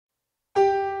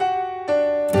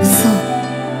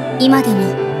今でも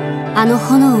あの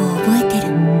炎を覚えてる。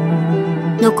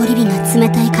残り火が冷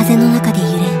たい風の中で揺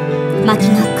れ、薪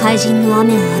が怪人の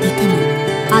雨を浴びても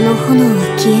あの炎は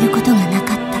消えることがな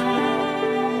かった。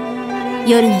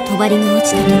夜の帳が落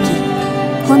ちた時、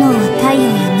炎は太陽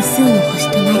や無数の星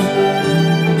となり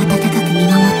暖かく見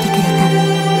守ってくれた。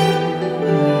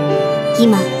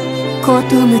今荒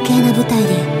唐無稽な舞台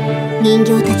で人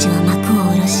形たちは幕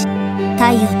を下ろし、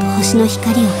太陽と星の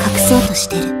光を隠そうとし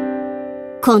てる。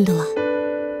今度は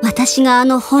私があ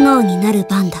の炎になる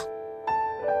番だ。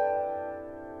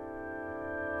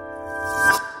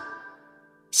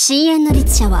深淵の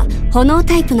律者は炎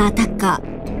タイプのアタッカ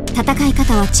ー。戦い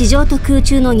方は地上と空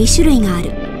中の2種類があ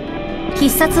る。必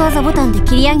殺技ボタンで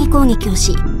切り上げ攻撃を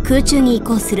し空中に移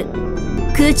行する。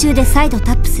空中で再度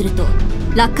タップすると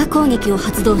落下攻撃を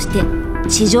発動して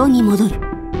地上に戻る。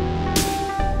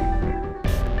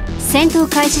戦闘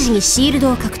開始時にシール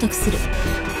ドを獲得する。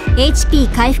 HP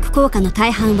回復効果の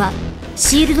大半は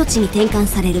シールド値に転換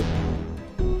される。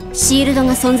シールド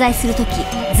が存在するとき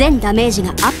全ダメージが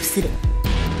アップする。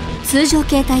通常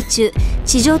形態中、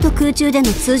地上と空中で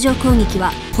の通常攻撃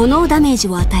は炎ダメージ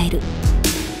を与える。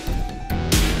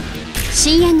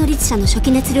深淵の律者の初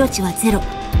期熱量値は0。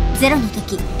0の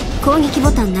時、攻撃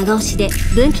ボタン長押しで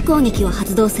分岐攻撃を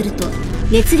発動すると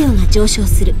熱量が上昇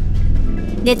する。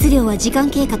熱量は時間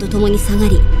経過とともに下が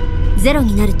り、0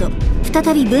になると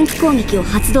再び分岐攻撃を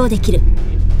発動できる。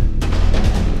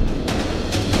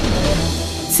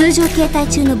通常形態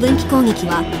中の分岐攻撃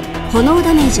は炎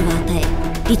ダメージを与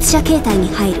え律者形態に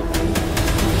入る。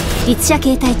律者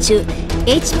形態中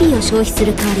HP を消費す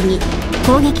る代わりに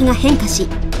攻撃が変化し、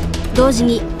同時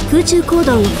に空中行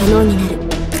動が可能になる。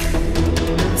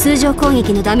通常攻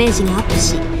撃のダメージがアップ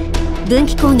し、分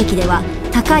岐攻撃では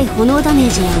高い炎ダメー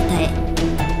ジを与え、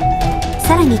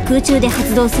さらに空中で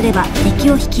発動すれば敵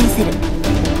を引き寄せる。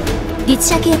律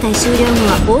者形態終了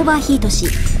後はオーバーヒートし、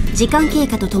時間経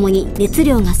過とともに熱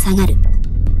量が下がる。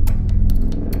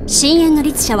深淵の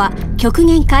律者は極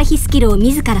限回避スキルを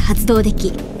自ら発動で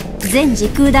き、全時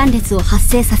空断裂を発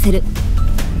生させる。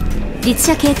律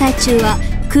者形態中は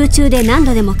空中で何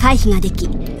度でも回避ができ、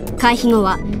回避後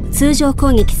は通常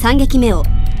攻撃3撃目を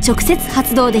直接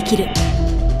発動できる。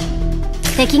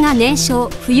敵が燃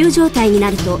焼・浮遊状態にな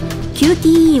ると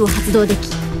QTE を発動でき、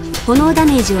炎ダ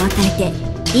メージを与え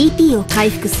て EP を回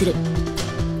復する。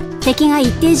敵が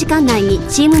一定時間内に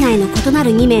チーム内の異な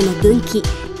る2名の分岐・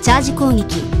チャージ攻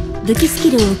撃・武器スキ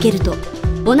ルを受けると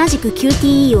同じく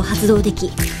QTE を発動で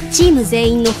き、チーム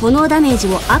全員の炎ダメージ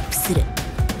をアップする。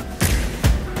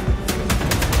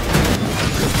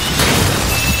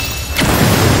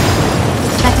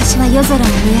私は夜空を燃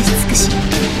やし尽くし、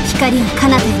光を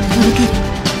彼方へと届ける。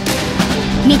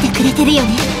見てくれてるよ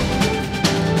ね。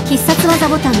必殺技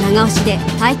ボタン長押しで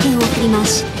体験を振り回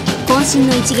し、渾身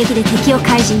の一撃で敵を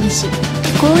怪人にし、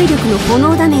高威力の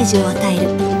炎ダメージを与える。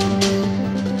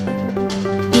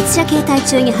律者形態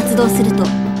中に発動すると、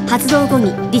発動後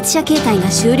に律者形態が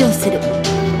終了する。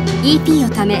 EP を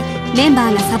ためメンバ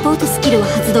ーがサポートスキルを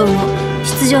発動後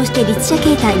出場して律者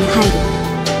形態に入る。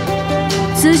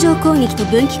通常攻撃と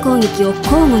分岐攻撃を交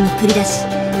互に繰り出し、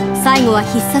最後は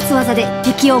必殺技で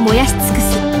敵を燃やし尽く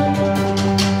す。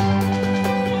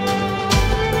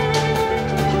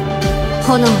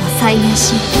炎は再燃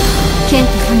し、剣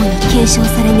とともに継承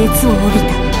され熱を帯び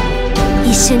た。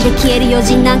一瞬で消える余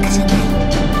燼なんかじゃない。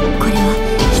これは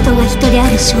人が人であ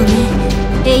る証明。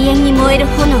永遠に燃える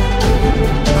炎。炎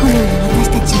が私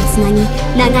たちをつなぎ、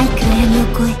長い暗闇を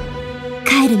越え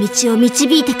帰る道を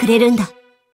導いてくれるんだ。